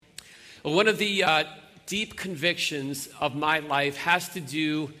One of the deep convictions of my life has to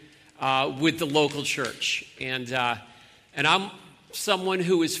do with the local church. And I'm someone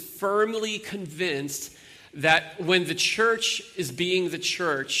who is firmly convinced that when the church is being the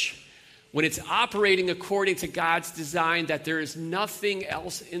church, when it's operating according to God's design, that there is nothing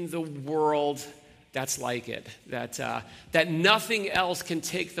else in the world that's like it. That nothing else can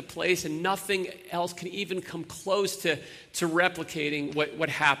take the place, and nothing else can even come close to replicating what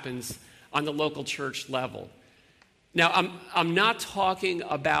happens on the local church level. Now, I'm not talking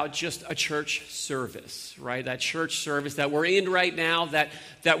about just a church service, right? That church service that we're in right now,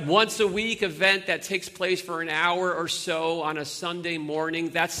 that once a week event that takes place for an hour or so on a Sunday morning.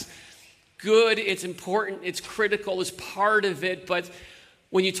 That's good, it's important, it's critical, it's part of it. But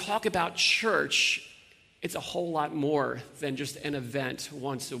when you talk about church, it's a whole lot more than just an event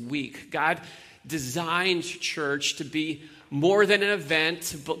once a week. God designed church to be more than an event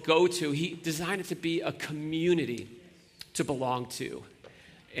to go to. He designed it to be a community to belong to.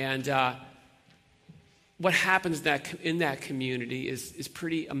 And what happens in that community is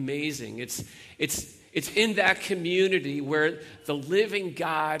pretty amazing. It's in that community where the living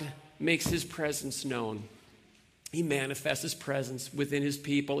God makes his presence known. He manifests his presence within his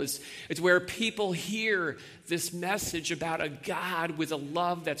people. It's where people hear this message about a God with a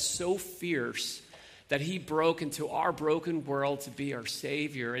love that's so fierce that he broke into our broken world to be our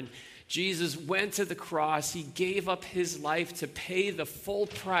Savior. And Jesus went to the cross. He gave up his life to pay the full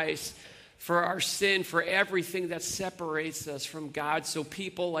price for our sin, for everything that separates us from God, so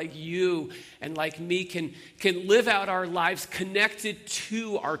people like you and like me can live out our lives connected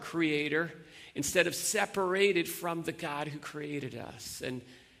to our Creator instead of separated from the God who created us. And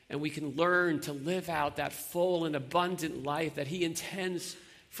we can learn to live out that full and abundant life that he intends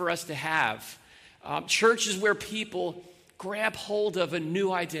for us to have. Church is where people grab hold of a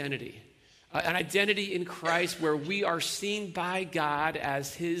new identity, an identity in Christ where we are seen by God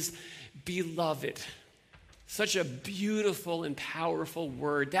as his beloved. Such a beautiful and powerful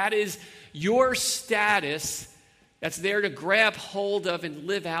word. That is your status that's there to grab hold of and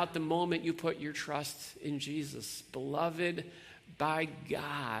live out the moment you put your trust in Jesus. Beloved by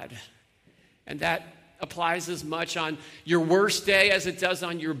God. And that applies as much on your worst day as it does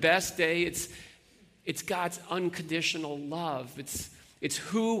on your best day. It's God's unconditional love. It's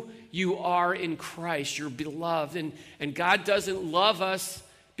who you are in Christ. You're beloved. And God doesn't love us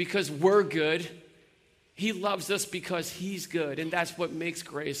because we're good. He loves us because he's good. And that's what makes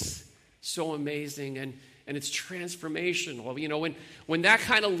grace so amazing. And it's transformational. You know, when that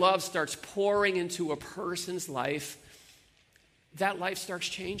kind of love starts pouring into a person's life, that life starts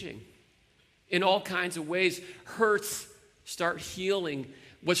changing in all kinds of ways. Hurts start healing.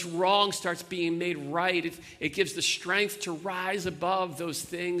 What's wrong starts being made right. It gives the strength to rise above those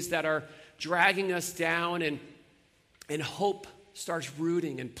things that are dragging us down, and hope starts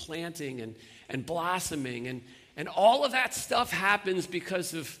rooting and planting and blossoming. And all of that stuff happens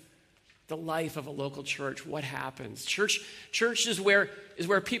because of the life of a local church. What happens? Church is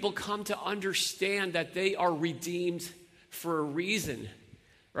where people come to understand that they are redeemed for a reason,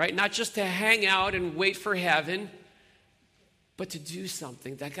 right? Not just to hang out and wait for heaven, but to do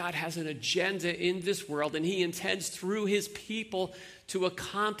something. That God has an agenda in this world, and he intends through his people to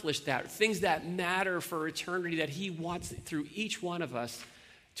accomplish that. Things that matter for eternity that he wants through each one of us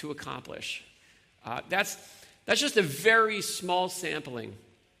to accomplish. That's just a very small sampling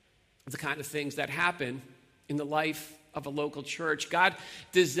of the kind of things that happen in the life of a local church. God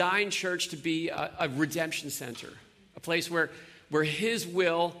designed church to be a redemption center, a place where his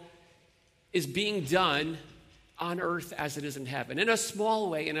will is being done on earth as it is in heaven, in a small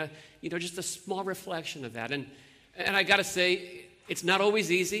way, just a small reflection of that. And I got to say, it's not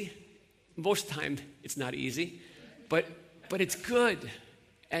always easy. Most of the time, it's not easy, but it's good,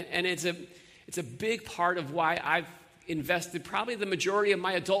 and it's a big part of why I've invested probably the majority of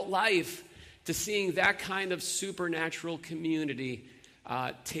my adult life to seeing that kind of supernatural community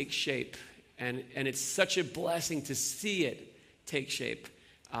take shape, and it's such a blessing to see it take shape.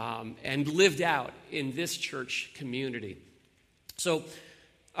 And lived out in this church community. So,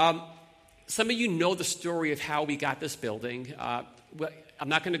 some of you know the story of how we got this building. I'm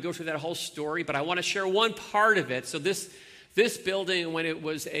not going to go through that whole story, but I want to share one part of it. So this building, when it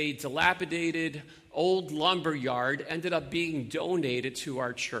was a dilapidated old lumber yard, ended up being donated to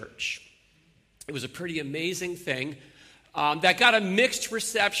our church. It was a pretty amazing thing that got a mixed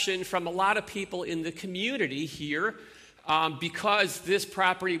reception from a lot of people in the community here. Because this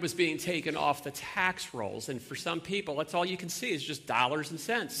property was being taken off the tax rolls. And for some people, that's all you can see is just dollars and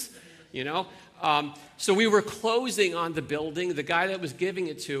cents. you know? So we were closing on the building. The guy that was giving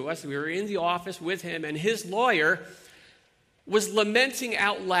it to us, we were in the office with him, and his lawyer was lamenting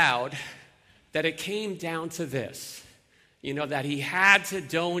out loud that it came down to this, that he had to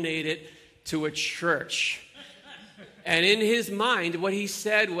donate it to a church. And in his mind, what he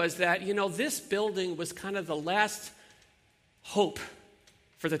said was that, this building was kind of the last hope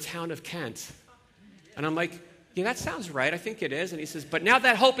for the town of Kent. And I'm like, yeah, that sounds right. I think it is. And he says, but now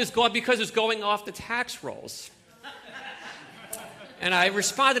that hope is gone because it's going off the tax rolls. And I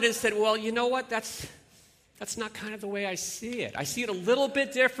responded and said, well, you know what? That's not kind of the way I see it. I see it a little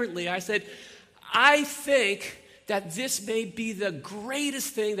bit differently. I said, I think that this may be the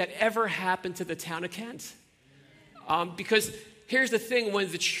greatest thing that ever happened to the town of Kent. Because here's the thing, when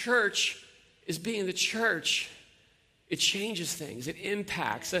the church is being the church, it changes things. It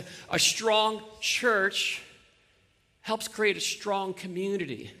impacts. A strong church helps create a strong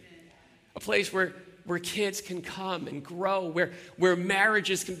community, a place where kids can come and grow, where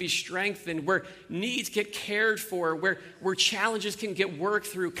marriages can be strengthened, where needs get cared for, where challenges can get worked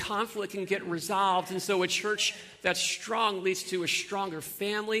through, conflict can get resolved. And so a church that's strong leads to a stronger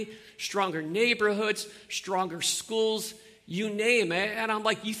family, stronger neighborhoods, stronger schools, you name it. And I'm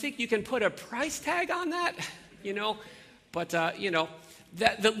like, you think you can put a price tag on that? But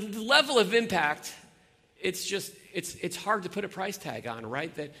that the level of impact, it's hard to put a price tag on,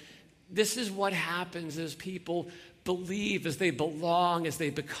 right? That this is what happens as people believe, as they belong, as they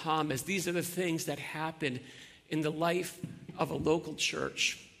become, as these are the things that happen in the life of a local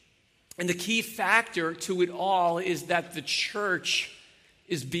church. And the key factor to it all is that the church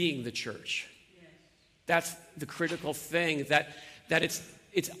is being the church. That's the critical thing, that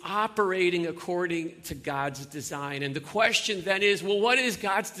it's operating according to God's design. And the question then is, well, what is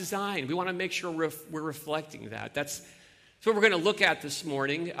God's design? We want to make sure we're reflecting that. That's what we're going to look at this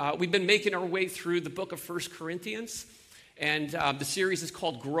morning. We've been making our way through the book of 1 Corinthians, and the series is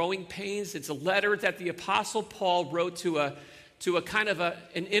called Growing Pains. It's a letter that the Apostle Paul wrote to a kind of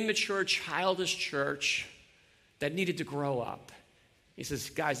an immature, childish church that needed to grow up. He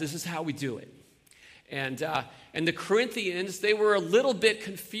says, guys, this is how we do it. And the Corinthians, they were a little bit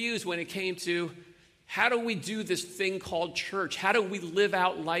confused when it came to how do we do this thing called church? How do we live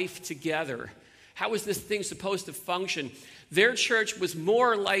out life together? How is this thing supposed to function? Their church was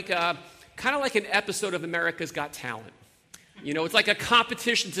more like kind of like an episode of America's Got Talent. It's like a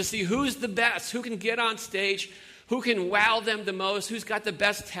competition to see who's the best, who can get on stage, who can wow them the most, who's got the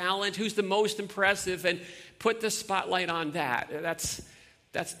best talent, who's the most impressive, and put the spotlight on that.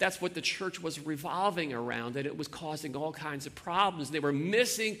 That's what the church was revolving around, and it was causing all kinds of problems. They were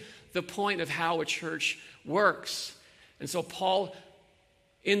missing the point of how a church works. And so Paul,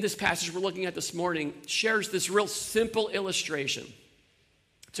 in this passage we're looking at this morning, shares this real simple illustration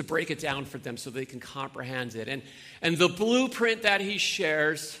to break it down for them so they can comprehend it. And the blueprint that he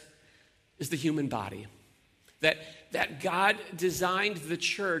shares is the human body. That God designed the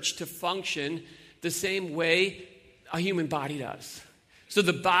church to function the same way a human body does. So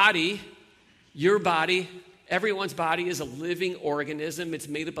the body, your body, everyone's body is a living organism. It's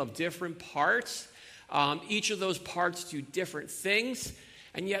made up of different parts. Each of those parts do different things,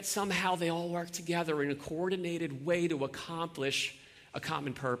 and yet somehow they all work together in a coordinated way to accomplish a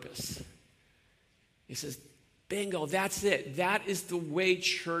common purpose. He says, bingo, that's it. That is the way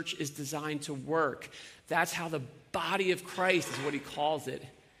church is designed to work. That's how the body of Christ, is what he calls it,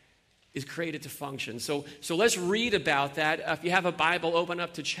 is created to function. So let's read about that. If you have a Bible, open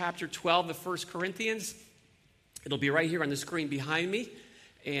up to chapter 12 of 1 Corinthians. It'll be right here on the screen behind me.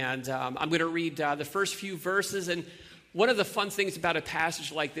 And I'm going to read the first few verses. And one of the fun things about a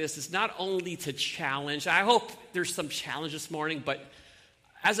passage like this is not only to challenge. I hope there's some challenge this morning, but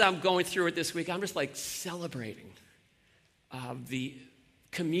as I'm going through it this week, I'm just like celebrating the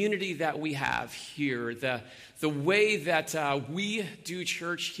community that we have here, the way that we do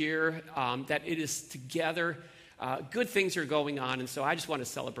church here, that it is together. Good things are going on, and so I just want to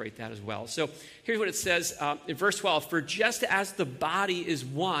celebrate that as well. So here's what it says in verse 12. For just as the body is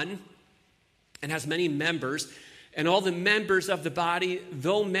one and has many members, and all the members of the body,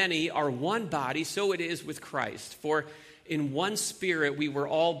 though many, are one body, so it is with Christ. For in one Spirit we were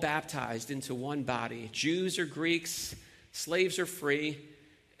all baptized into one body, Jews or Greeks, slaves or free,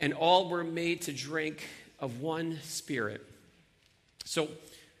 and all were made to drink of one Spirit. So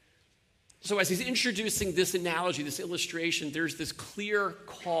as he's introducing this analogy, this illustration, there's this clear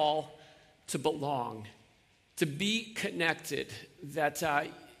call to belong, to be connected, that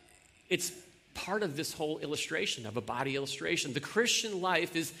it's part of this whole illustration, of a body illustration. The Christian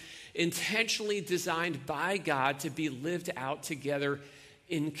life is intentionally designed by God to be lived out together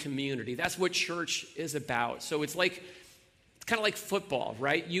in community. That's what church is about. So it's kind of like football,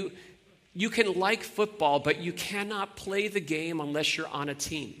 right? You can like football, but you cannot play the game unless you're on a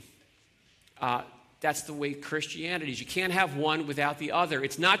team. That's the way Christianity is. You can't have one without the other.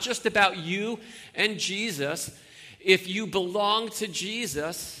 It's not just about you and Jesus. If you belong to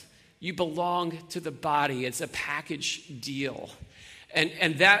Jesus, you belong to the body. It's a package deal.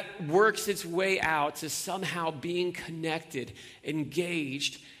 And that works its way out to somehow being connected,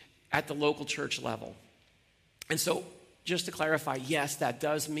 engaged at the local church level. And so, just to clarify, yes, that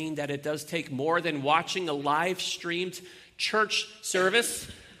does mean that it does take more than watching a live streamed church service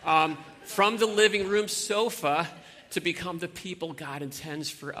from the living room sofa to become the people God intends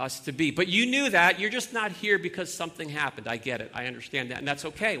for us to be. But you knew that. You're just not here because something happened. I get it. I understand that. And that's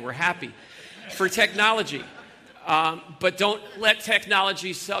okay. We're happy for technology. But don't let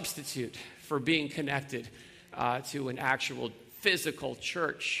technology substitute for being connected to an actual physical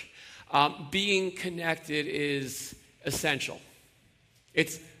church. Being connected is essential.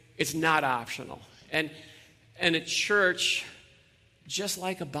 It's not optional. And a church, just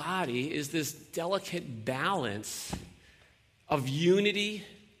like a body, is this delicate balance of unity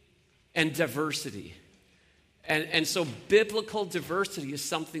and diversity. And so biblical diversity is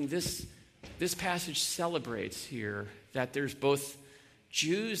something this passage celebrates here, that there's both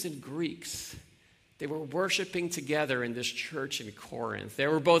Jews and Greeks. They were worshiping together in this church in Corinth. They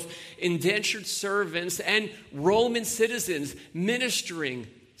were both indentured servants and Roman citizens ministering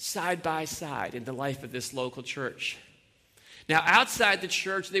side by side in the life of this local church. Now, outside the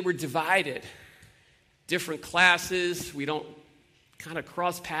church, they were divided. Different classes. We don't kind of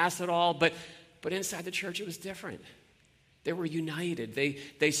cross paths at all. But inside the church, it was different. They were united.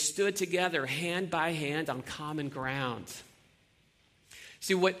 They stood together hand by hand on common ground.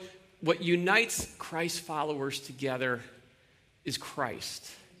 See, what unites Christ followers together is Christ.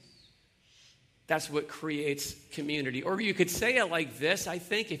 That's what creates community. Or you could say it like this, I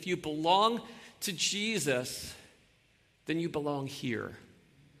think, if you belong to Jesus, then you belong here.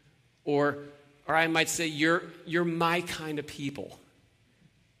 Or I might say, you're my kind of people.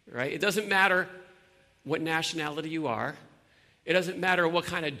 Right? It doesn't matter what nationality you are. It doesn't matter what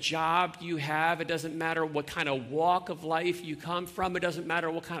kind of job you have. It doesn't matter what kind of walk of life you come from. It doesn't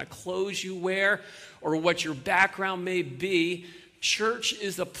matter what kind of clothes you wear or what your background may be. Church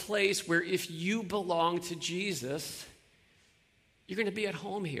is a place where if you belong to Jesus, you're going to be at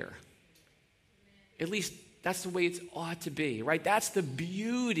home here. At least that's the way it ought to be, right? That's the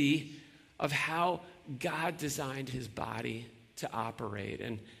beauty of how God designed his body to operate.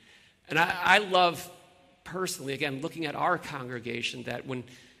 And I love, personally, again, looking at our congregation, that when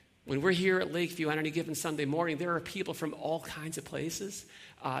we're here at Lakeview on any given Sunday morning, there are people from all kinds of places,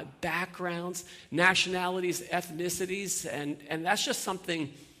 backgrounds, nationalities, ethnicities, and that's just something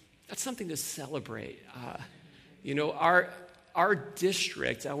to celebrate. Our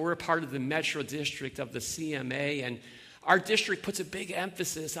district, we're a part of the Metro District of the CMA, and our district puts a big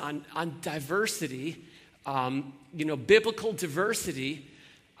emphasis on diversity, biblical diversity,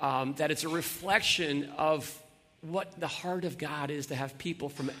 that it's a reflection of what the heart of God is, to have people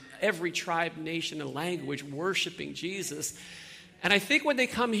from every tribe, nation, and language worshiping Jesus. And I think when they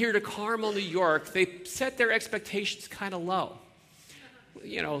come here to Carmel, New York, they set their expectations kind of low.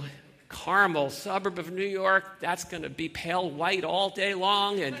 Carmel, suburb of New York, that's going to be pale white all day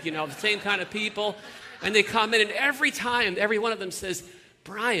long, and, the same kind of people. And they come in, and every time, every one of them says,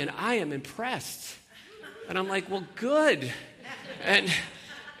 "Brian, I am impressed." And I'm like, "Well, good."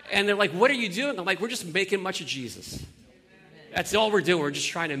 And they're like, "What are you doing?" I'm like, "We're just making much of Jesus. That's all we're doing. We're just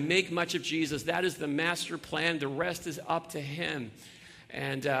trying to make much of Jesus. That is the master plan. The rest is up to him."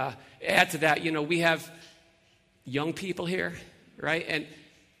 And add to that, we have young people here, right? And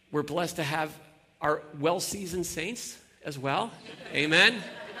we're blessed to have our well-seasoned saints as well. Amen.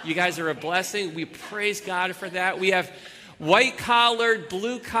 You guys are a blessing. We praise God for that. We have white-collared,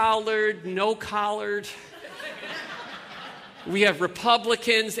 blue-collared, no-collared. We have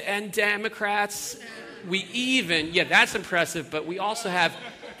Republicans and Democrats. We even, that's impressive, but we also have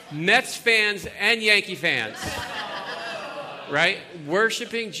Mets fans and Yankee fans, right?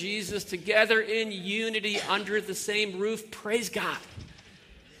 Worshiping Jesus together in unity under the same roof. Praise God.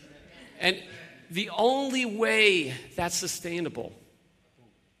 And the only way that's sustainable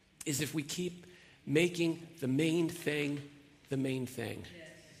is if we keep making the main thing the main thing.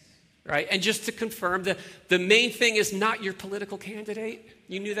 Right? And just to confirm, the main thing is not your political candidate.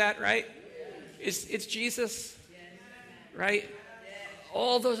 You knew that, right? It's Jesus, right?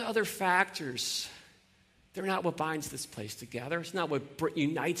 All those other factors, they're not what binds this place together. It's not what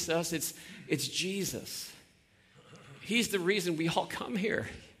unites us. It's Jesus. He's the reason we all come here.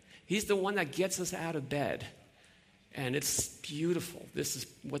 He's the one that gets us out of bed. And it's beautiful. This is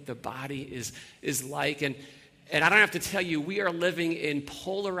what the body is like. And I don't have to tell you, we are living in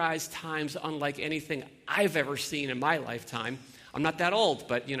polarized times unlike anything I've ever seen in my lifetime. I'm not that old,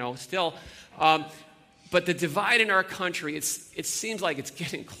 but, still. But the divide in our country, it seems like it's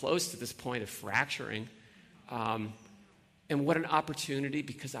getting close to this point of fracturing. And what an opportunity,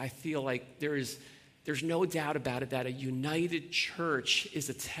 because I feel like there's no doubt about it that a united church is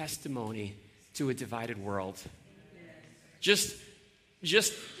a testimony to a divided world. Just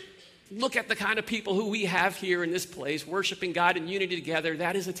look at the kind of people who we have here in this place, worshiping God in unity together.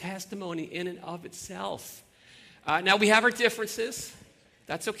 That is a testimony in and of itself. Now, we have our differences.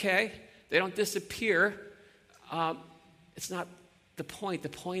 That's okay. They don't disappear. It's not the point. The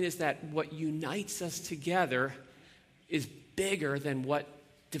point is that what unites us together is bigger than what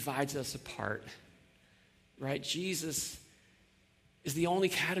divides us apart. Right? Jesus is the only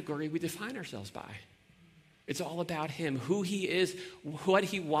category we define ourselves by. It's all about him, who he is, what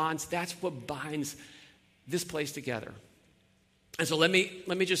he wants. That's what binds this place together. And so let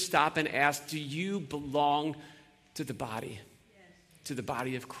me just stop and ask, do you belong to the body? Yes. To the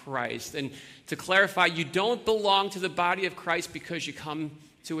body of Christ? And to clarify, you don't belong to the body of Christ because you come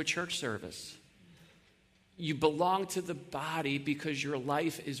to a church service. You belong to the body because your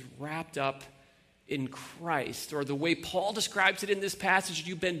life is wrapped up in Christ, or the way Paul describes it in this passage,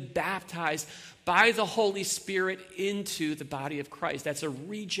 you've been baptized by the Holy Spirit into the body of Christ. That's a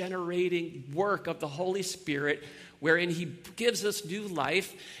regenerating work of the Holy Spirit wherein he gives us new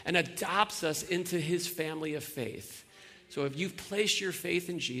life and adopts us into his family of faith. So if you've placed your faith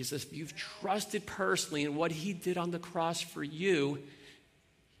in Jesus, if you've trusted personally in what he did on the cross for you,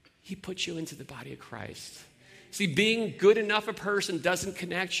 he puts you into the body of Christ. See, being good enough a person doesn't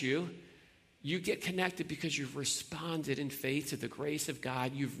connect you. You get connected because you've responded in faith to the grace of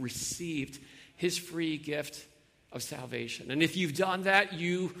God. You've received his free gift of salvation. And if you've done that,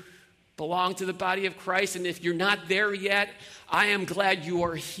 you belong to the body of Christ. And if you're not there yet, I am glad you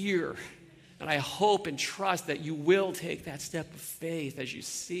are here. And I hope and trust that you will take that step of faith as you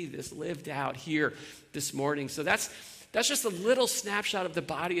see this lived out here this morning. So that's just a little snapshot of the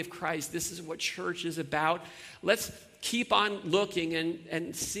body of Christ. This is what church is about. Let's keep on looking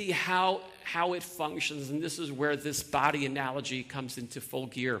and see how it functions. And this is where this body analogy comes into full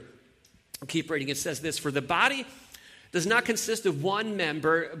gear. I'll keep reading. It says this: for the body does not consist of one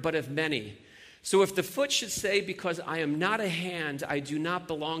member, but of many. So if the foot should say, because I am not a hand, I do not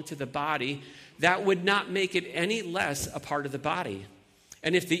belong to the body, that would not make it any less a part of the body.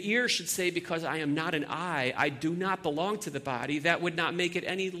 And if the ear should say, because I am not an eye, I do not belong to the body, that would not make it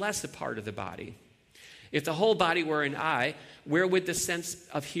any less a part of the body. If the whole body were an eye, where would the sense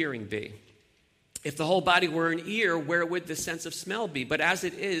of hearing be? If the whole body were an ear, where would the sense of smell be? But as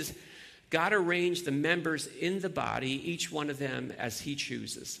it is, God arranged the members in the body, each one of them as he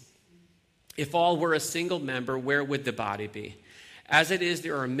chooses. If all were a single member, where would the body be? As it is,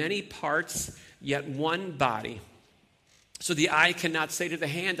 there are many parts, yet one body. So the eye cannot say to the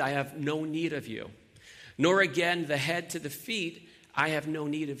hand, I have no need of you. Nor again the head to the feet, I have no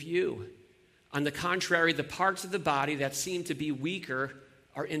need of you. On the contrary, the parts of the body that seem to be weaker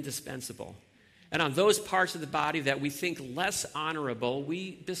are indispensable. And on those parts of the body that we think less honorable,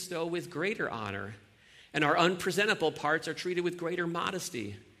 we bestow with greater honor. And our unpresentable parts are treated with greater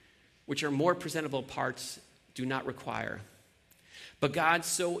modesty, which our more presentable parts do not require. But God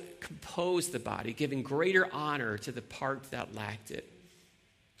so composed the body, giving greater honor to the part that lacked it,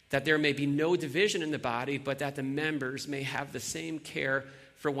 that there may be no division in the body, but that the members may have the same care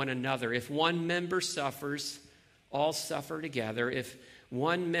for one another. If one member suffers, all suffer together. If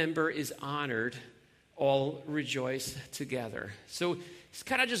one member is honored, all rejoice together. So it's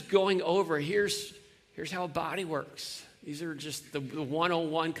kind of just going over, here's how a body works. These are just the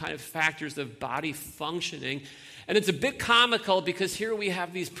 101 kind of factors of body functioning. And it's a bit comical because here we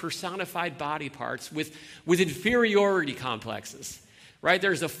have these personified body parts with inferiority complexes, right?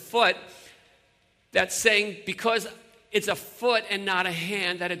 There's a foot that's saying because it's a foot and not a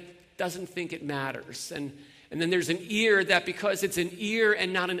hand that it doesn't think it matters. And then there's an ear that because it's an ear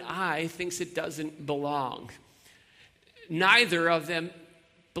and not an eye thinks it doesn't belong. Neither of them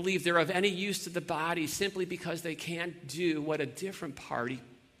believe they're of any use to the body simply because they can't do what a different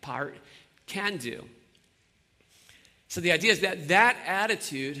part can do. So the idea is that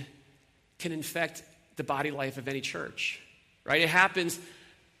attitude can infect the body life of any church, right? It happens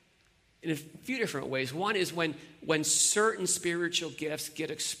in a few different ways. One is when certain spiritual gifts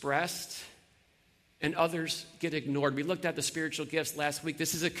get expressed and others get ignored. We looked at the spiritual gifts last week.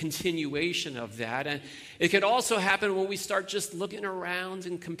 This is a continuation of that. And it can also happen when we start just looking around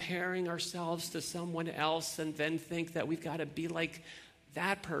and comparing ourselves to someone else and then think that we've got to be like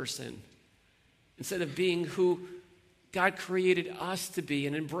that person instead of being who God created us to be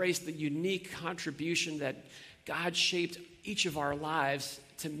and embrace the unique contribution that God shaped each of our lives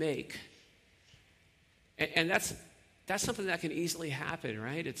to make. And that's something that can easily happen,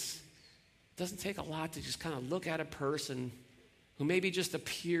 right? It doesn't take a lot to just kind of look at a person who maybe just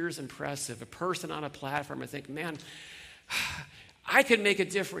appears impressive, a person on a platform, and think, man, I could make a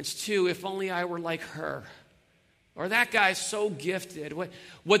difference too if only I were like her. Or that guy's so gifted.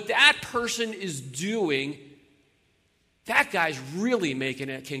 What that person is doing, that guy's really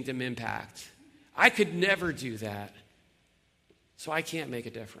making a kingdom impact. I could never do that, so I can't make a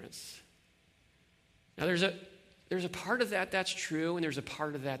difference. Now, there's a part of that that's true, and there's a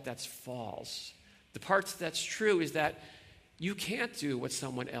part of that that's false. The part that's true is that you can't do what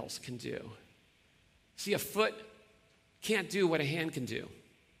someone else can do. See, a foot can't do what a hand can do,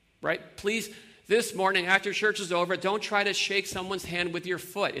 right? Please, this morning after church is over, don't try to shake someone's hand with your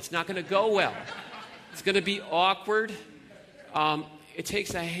foot. It's not going to go well. It's going to be awkward. It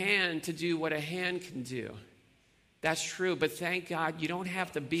takes a hand to do what a hand can do. That's true, but thank God you don't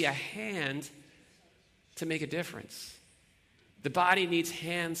have to be a hand to make a difference. The body needs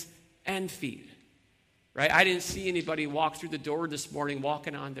hands and feet, right? I didn't see anybody walk through the door this morning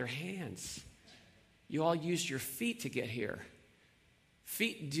walking on their hands. You all used your feet to get here.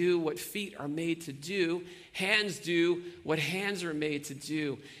 Feet do what feet are made to do. Hands do what hands are made to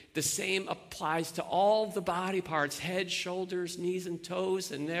do. The same applies to all the body parts, head, shoulders, knees, and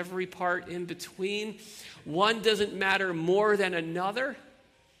toes, and every part in between. One doesn't matter more than another.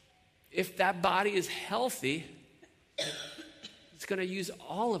 If that body is healthy, it's going to use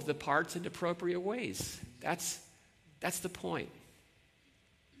all of the parts in appropriate ways. That's the point.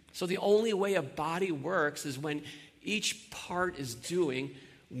 So the only way a body works is when each part is doing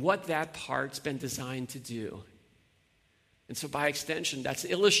what that part's been designed to do. And so by extension, that's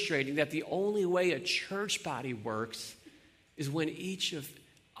illustrating that the only way a church body works is when each of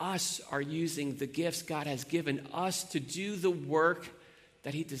us are using the gifts God has given us to do the work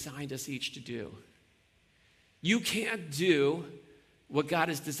that he designed us each to do. You can't do what God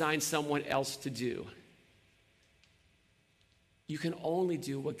has designed someone else to do. You can only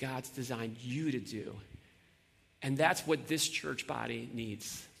do what God's designed you to do. And that's what this church body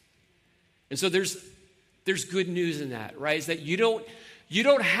needs. And so there's good news in that, right? Is that you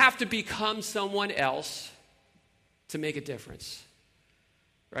don't have to become someone else to make a difference.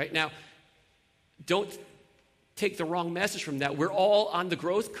 Right? Now, don't take the wrong message from that. We're all on the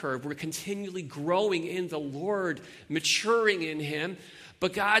growth curve. We're continually growing in the Lord, maturing in him.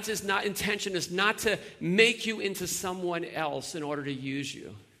 But God's intention is not to make you into someone else in order to use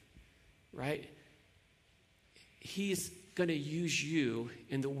you. Right? He's going to use you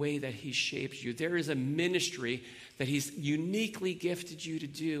in the way that he shapes you. There is a ministry that he's uniquely gifted you to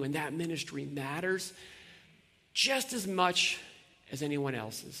do, and that ministry matters just as much as anyone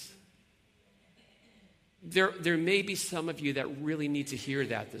else's. There may be some of you that really need to hear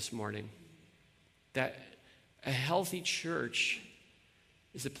that this morning, that a healthy church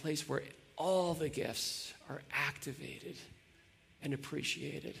is a place where all the gifts are activated and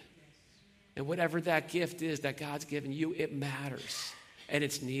appreciated. And whatever that gift is that God's given you, it matters and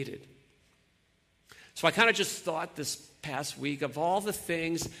it's needed. So I kind of just thought this past week of all the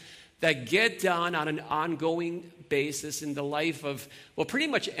things that get done on an ongoing basis in the life of, well, pretty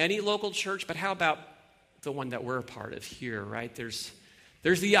much any local church, but how about the one that we're a part of here, right? There's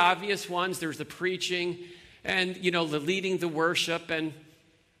the obvious ones. There's the preaching and, the leading the worship, and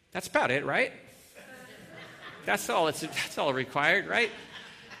that's about it, right? That's all required, right?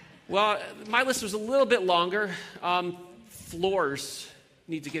 Well, my list was a little bit longer. Floors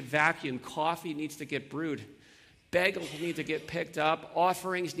need to get vacuumed. Coffee needs to get brewed. Bagels need to get picked up.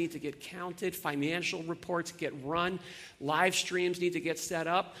 Offerings need to get counted. Financial reports get run. Live streams need to get set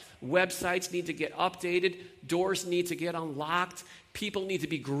up. Websites need to get updated. Doors need to get unlocked. People need to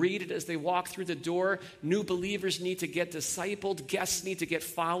be greeted as they walk through the door. New believers need to get discipled. Guests need to get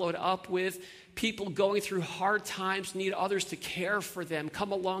followed up with. People going through hard times need others to care for them,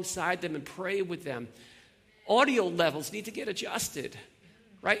 come alongside them and pray with them. Audio levels need to get adjusted,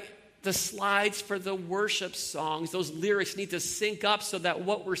 right? The slides for the worship songs, those lyrics need to sync up so that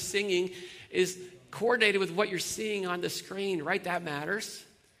what we're singing is coordinated with what you're seeing on the screen, right? That matters.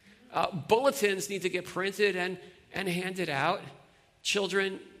 Bulletins need to get printed and handed out.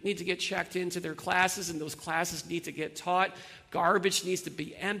 Children need to get checked into their classes, and those classes need to get taught. Garbage needs to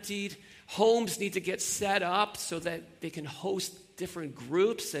be emptied. Homes need to get set up so that they can host different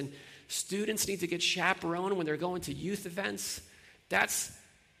groups, and students need to get chaperoned when they're going to youth events. That's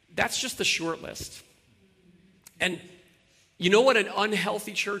just the short list. And you know what an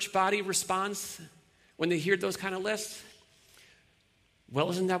unhealthy church body responds when they hear those kind of lists? Well,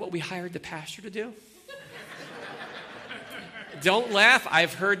 isn't that what we hired the pastor to do? Don't laugh.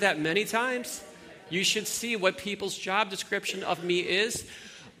 I've heard that many times. You should see what people's job description of me is.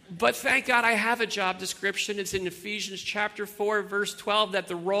 But thank God I have a job description. It's in Ephesians chapter 4, verse 12, that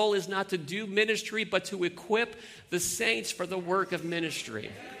the role is not to do ministry, but to equip the saints for the work of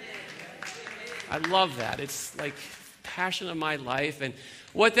ministry. I love that. It's like passion of my life. And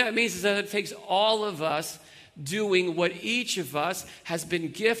what that means is that it takes all of us doing what each of us has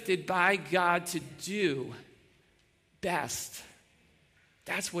been gifted by God to do best.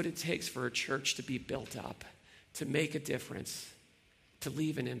 That's what it takes for a church to be built up, to make a difference, to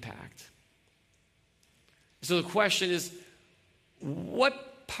leave an impact. So the question is,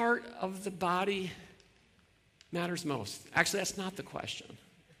 what part of the body matters most? Actually, that's not the question,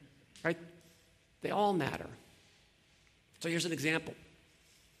 right? They all matter. So here's an example.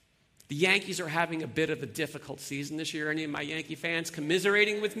 The Yankees are having a bit of a difficult season this year. Any of my Yankee fans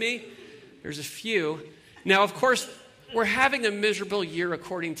commiserating with me? There's a few. Now, of course, we're having a miserable year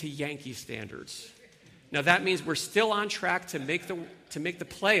according to Yankee standards. Now, that means we're still on track to make the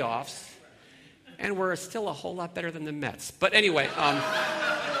playoffs, and we're still a whole lot better than the Mets. But anyway,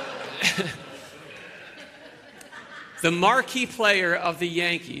 the marquee player of the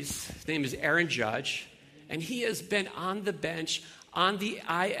Yankees, his name is Aaron Judge, and he has been on the bench on the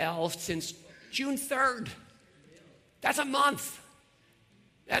IL since June 3rd. That's a month.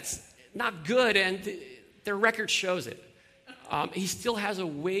 That's not good, and their record shows it. He still has a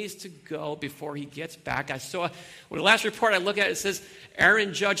ways to go before he gets back. I saw, when the last report I look at, it says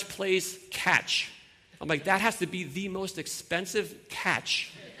Aaron Judge plays catch. I'm like, that has to be the most expensive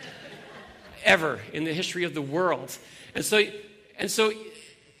catch ever in the history of the world. And so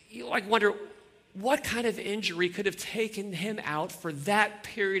you like wonder, what kind of injury could have taken him out for that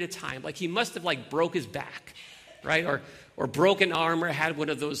period of time? Like, he must have broke his back, right? Or broken arm, or had one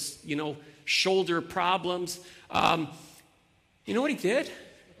of those, shoulder problems. You know what he did?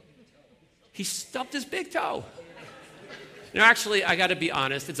 He stubbed his big toe. Actually, I got to be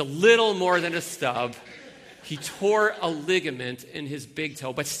honest, it's a little more than a stub. He tore a ligament in his big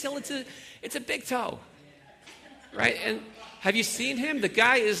toe, but still it's a big toe, right? And have you seen him? The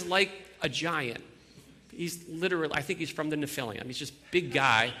guy is like a giant. He's literally, I think he's from the Nephilim. He's just a big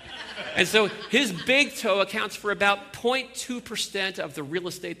guy. And so his big toe accounts for about 0.2% of the real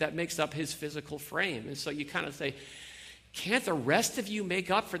estate that makes up his physical frame. And so you kind of say, can't the rest of you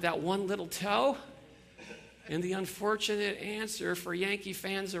make up for that one little toe? And the unfortunate answer for Yankee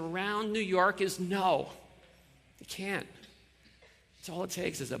fans around New York is no. You can't. It's all it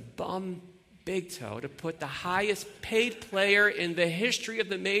takes is a bum big toe to put the highest paid player in the history of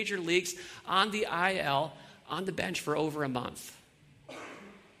the major leagues on the IL, on the bench for over a month.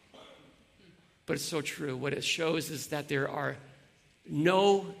 But it's so true. What it shows is that there are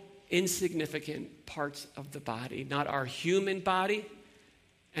no insignificant parts of the body, not our human body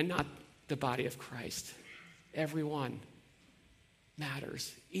and not the body of Christ. Everyone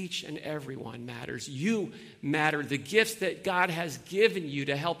matters. Each and every one matters. You matter. The gifts that God has given you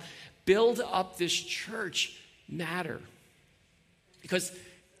to help build up this church matter. Because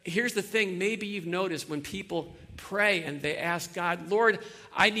here's the thing, maybe you've noticed when people pray and they ask God, Lord,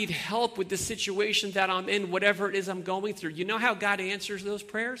 I need help with the situation that I'm in, whatever it is I'm going through. You know how God answers those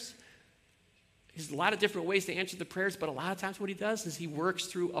prayers? There's a lot of different ways to answer the prayers, but a lot of times what he does is he works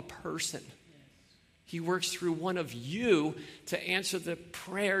through a person. He works through one of you to answer the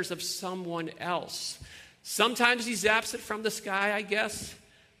prayers of someone else. Sometimes he zaps it from the sky, I guess,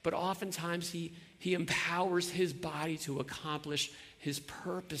 but oftentimes he empowers his body to accomplish his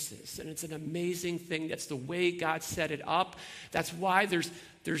purposes. And it's an amazing thing. That's the way God set it up. That's why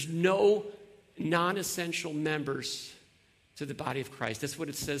there's no non-essential members to the body of Christ. That's what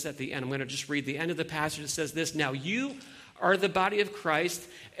it says at the end. I'm going to just read the end of the passage. It says this, now you are the body of Christ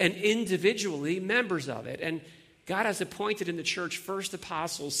and individually members of it. And God has appointed in the church first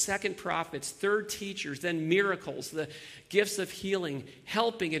apostles, second prophets, third teachers, then miracles, the gifts of healing,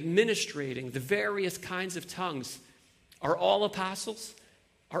 helping, administrating, the various kinds of tongues. Are all apostles?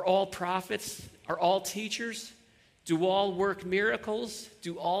 Are all prophets? Are all teachers? Do all work miracles?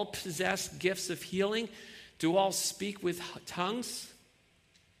 Do all possess gifts of healing? Do all speak with tongues?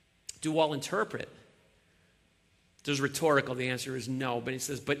 Do all interpret? There's rhetorical, the answer is no, but he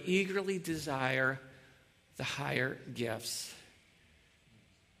says, but eagerly desire the higher gifts.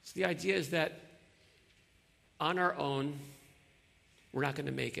 So the idea is that on our own, we're not going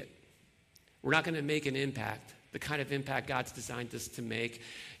to make it. We're not going to make an impact, the kind of impact God's designed us to make.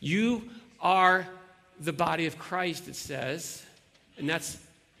 You are the body of Christ, it says, and that's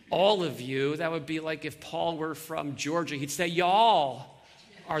all of you. That would be like if Paul were from Georgia. He'd say, y'all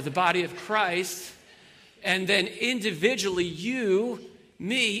are the body of Christ. And then individually, you,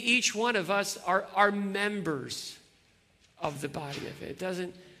 me, each one of us are members of the body of it.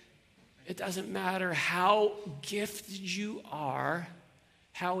 It doesn't matter how gifted you are,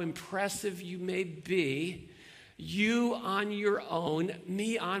 how impressive you may be, you on your own,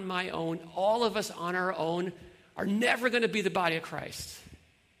 me on my own, all of us on our own are never going to be the body of Christ.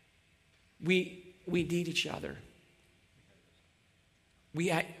 We need each other. We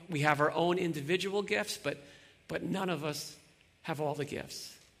have our own individual gifts, but none of us have all the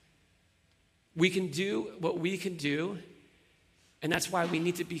gifts. We can do what we can do, and that's why we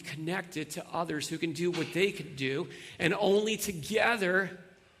need to be connected to others who can do what they can do, and only together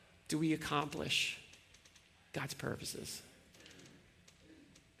do we accomplish God's purposes.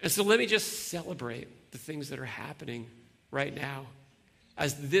 And so let me just celebrate the things that are happening right now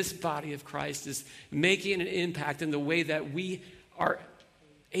as this body of Christ is making an impact in the way that we are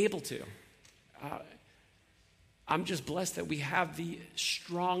able to. I'm just blessed that we have the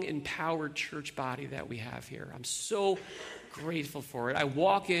strong, empowered church body that we have here. I'm so grateful for it. I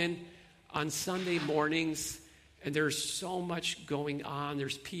walk in on Sunday mornings, and there's so much going on.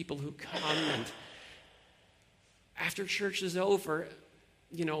 There's people who come, and after church is over,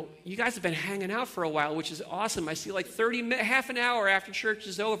 you know, you guys have been hanging out for a while, which is awesome. I see like half an hour after church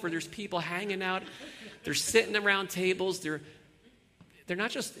is over, there's people hanging out. They're sitting around tables. They're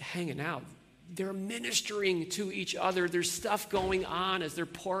not just hanging out. They're ministering to each other. There's stuff going on as they're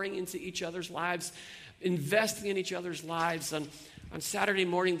pouring into each other's lives, investing in each other's lives. On Saturday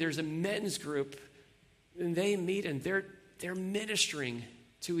morning, there's a men's group, and they meet, and they're ministering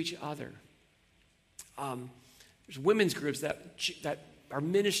to each other. There's women's groups that are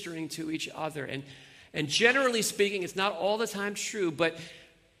ministering to each other. And generally speaking, it's not all the time true, but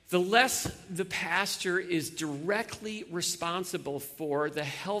the less the pastor is directly responsible for, the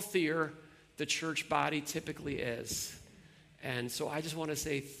healthier the church body typically is. And so I just want to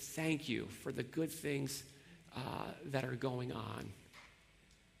say thank you for the good things that are going on.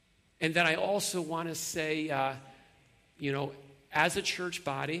 And then I also want to say, as a church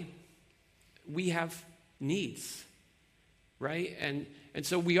body, we have needs, right? And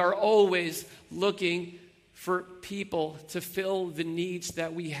so we are always looking for people to fill the needs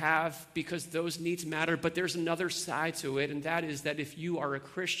that we have because those needs matter. But there's another side to it, and that is that if you are a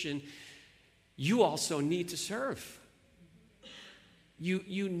Christian, you also need to serve.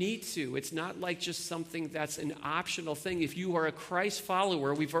 You need to. It's not like just something that's an optional thing. If you are a Christ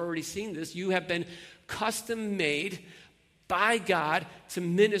follower, we've already seen this, you have been custom made by God to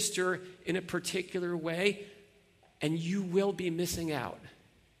minister in a particular way, and you will be missing out.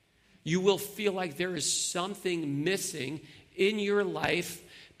 You will feel like there is something missing in your life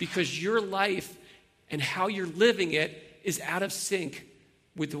because your life and how you're living it is out of sync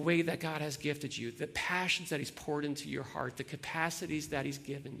with the way that God has gifted you, the passions that he's poured into your heart, the capacities that he's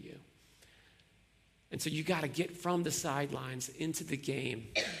given you. And so you got to get from the sidelines into the game.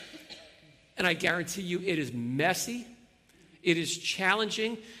 And I guarantee you it is messy. It is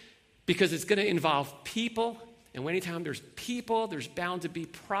challenging because it's going to involve people. And anytime there's people, there's bound to be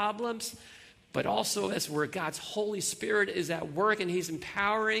problems. But also that's where God's Holy Spirit is at work and he's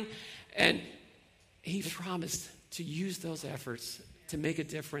empowering. And he promised to use those efforts to make a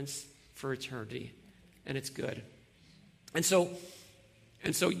difference for eternity. And it's good. And so,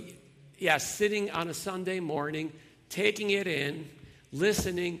 sitting on a Sunday morning, taking it in,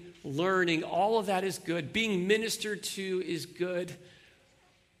 listening, learning, all of that is good. Being ministered to is good,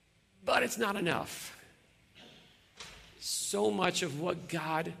 but it's not enough. So much of what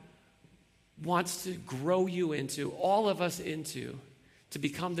God wants to grow you into, all of us into, to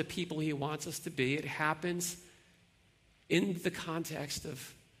become the people he wants us to be, it happens in the context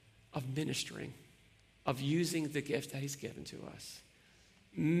of ministering, of using the gift that he's given to us.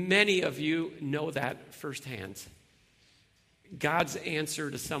 Many of you know that firsthand. God's answer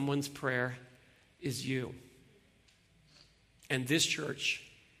to someone's prayer is you. And this church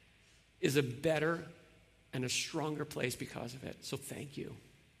is a better and a stronger place because of it. So thank you.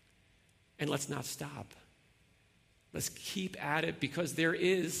 And let's not stop. Let's keep at it because there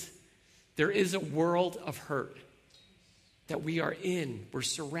is a world of hurt that we are in, we're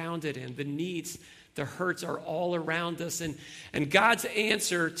surrounded in. The needs The hurts are all around us. And God's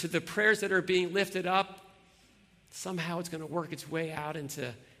answer to the prayers that are being lifted up, somehow it's going to work its way out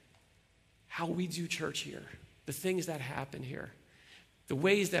into how we do church here, the things that happen here, the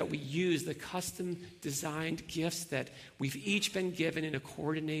ways that we use the custom-designed gifts that we've each been given in a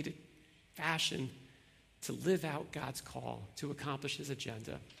coordinated fashion to live out God's call, to accomplish his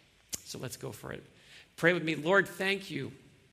agenda. So let's go for it. Pray with me. Lord, thank you